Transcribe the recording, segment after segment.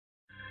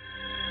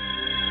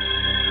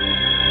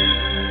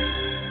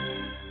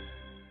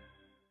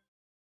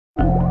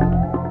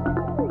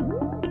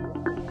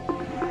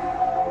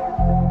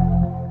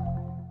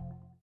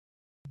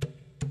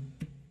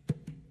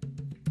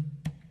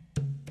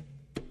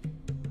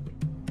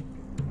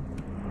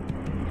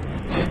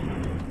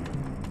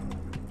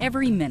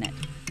Every minute,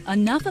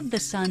 enough of the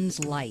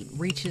sun's light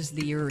reaches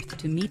the Earth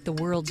to meet the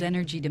world's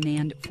energy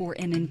demand for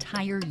an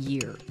entire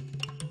year.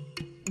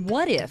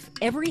 What if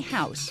every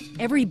house,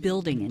 every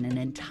building in an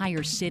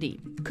entire city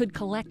could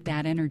collect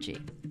that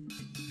energy?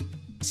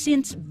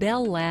 Since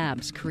Bell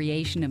Labs'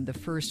 creation of the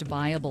first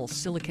viable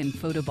silicon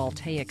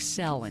photovoltaic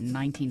cell in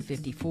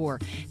 1954,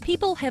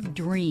 people have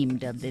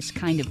dreamed of this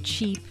kind of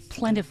cheap,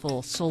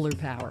 plentiful solar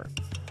power.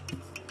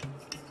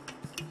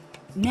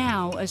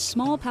 Now, a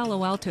small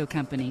Palo Alto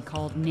company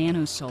called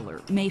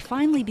nanosolar may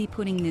finally be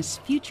putting this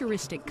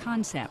futuristic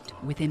concept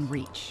within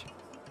reach.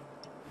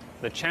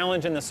 The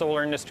challenge in the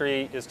solar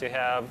industry is to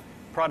have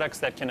products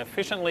that can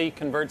efficiently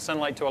convert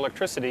sunlight to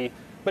electricity,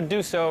 but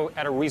do so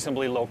at a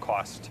reasonably low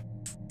cost.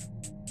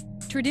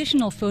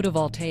 Traditional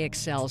photovoltaic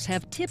cells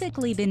have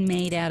typically been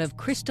made out of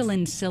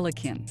crystalline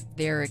silicon.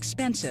 They're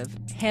expensive,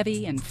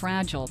 heavy, and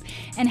fragile,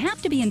 and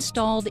have to be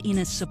installed in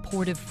a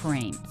supportive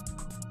frame.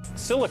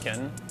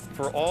 Silicon,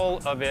 for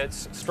all of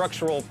its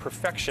structural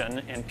perfection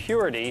and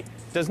purity,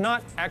 does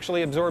not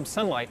actually absorb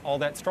sunlight all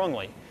that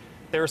strongly.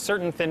 There are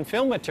certain thin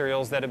film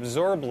materials that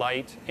absorb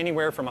light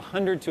anywhere from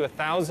 100 to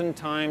 1,000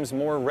 times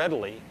more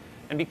readily.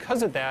 And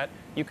because of that,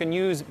 you can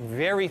use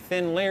very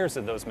thin layers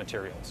of those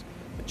materials.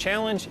 The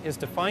challenge is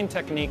to find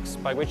techniques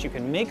by which you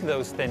can make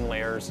those thin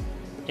layers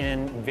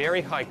in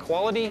very high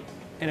quality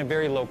and a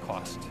very low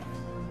cost.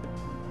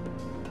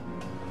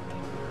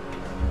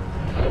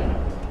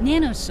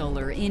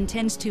 Nanosolar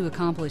intends to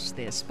accomplish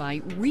this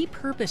by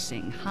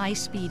repurposing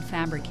high-speed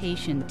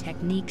fabrication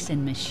techniques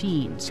and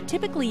machines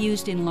typically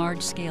used in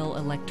large-scale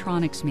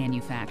electronics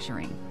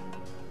manufacturing.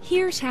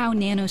 Here's how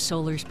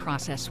Nanosolar's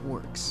process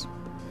works.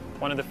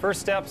 One of the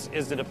first steps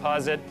is to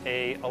deposit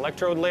an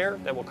electrode layer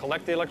that will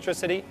collect the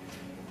electricity.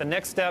 The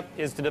next step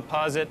is to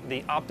deposit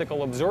the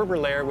optical absorber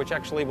layer, which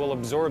actually will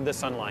absorb the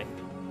sunlight.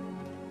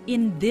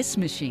 In this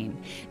machine,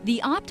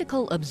 the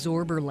optical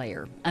absorber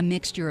layer, a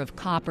mixture of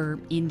copper,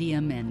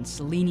 indium, and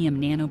selenium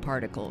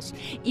nanoparticles,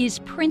 is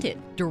printed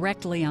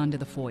directly onto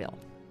the foil.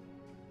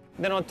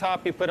 Then on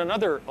top, you put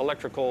another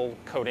electrical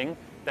coating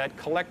that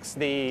collects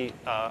the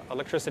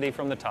electricity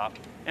from the top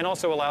and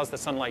also allows the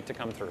sunlight to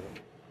come through.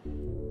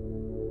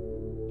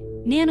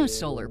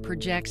 Nanosolar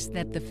projects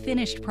that the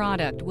finished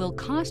product will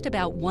cost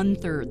about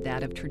 1/3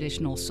 that of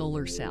traditional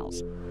solar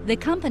cells. The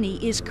company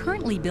is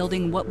currently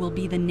building what will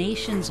be the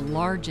nation's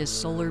largest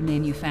solar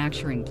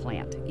manufacturing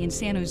plant in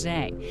San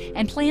Jose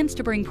and plans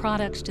to bring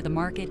products to the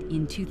market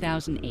in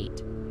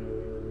 2008.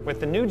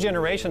 With the new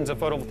generations of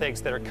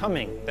photovoltaics that are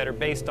coming that are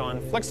based on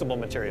flexible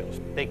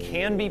materials, they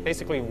can be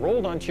basically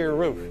rolled onto your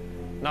roof,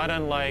 not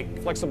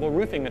unlike flexible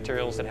roofing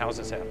materials that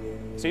houses have.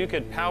 So you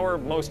could power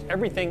most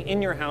everything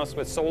in your house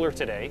with solar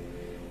today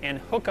and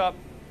hook up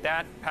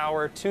that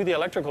power to the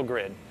electrical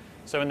grid.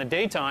 So in the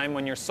daytime,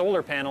 when your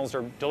solar panels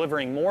are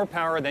delivering more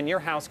power than your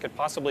house could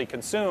possibly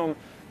consume,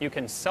 you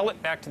can sell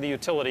it back to the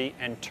utility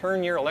and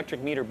turn your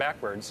electric meter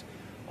backwards,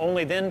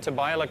 only then to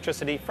buy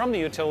electricity from the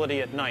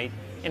utility at night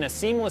in a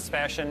seamless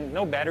fashion,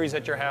 no batteries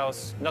at your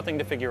house, nothing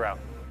to figure out.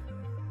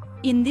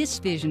 In this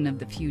vision of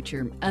the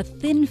future, a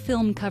thin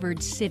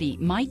film-covered city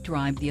might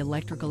drive the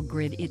electrical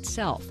grid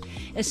itself,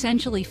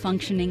 essentially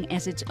functioning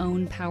as its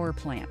own power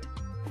plant.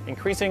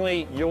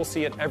 Increasingly, you'll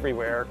see it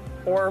everywhere,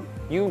 or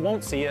you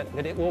won't see it,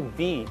 but it will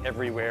be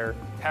everywhere,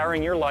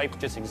 powering your life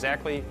just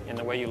exactly in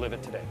the way you live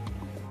it today.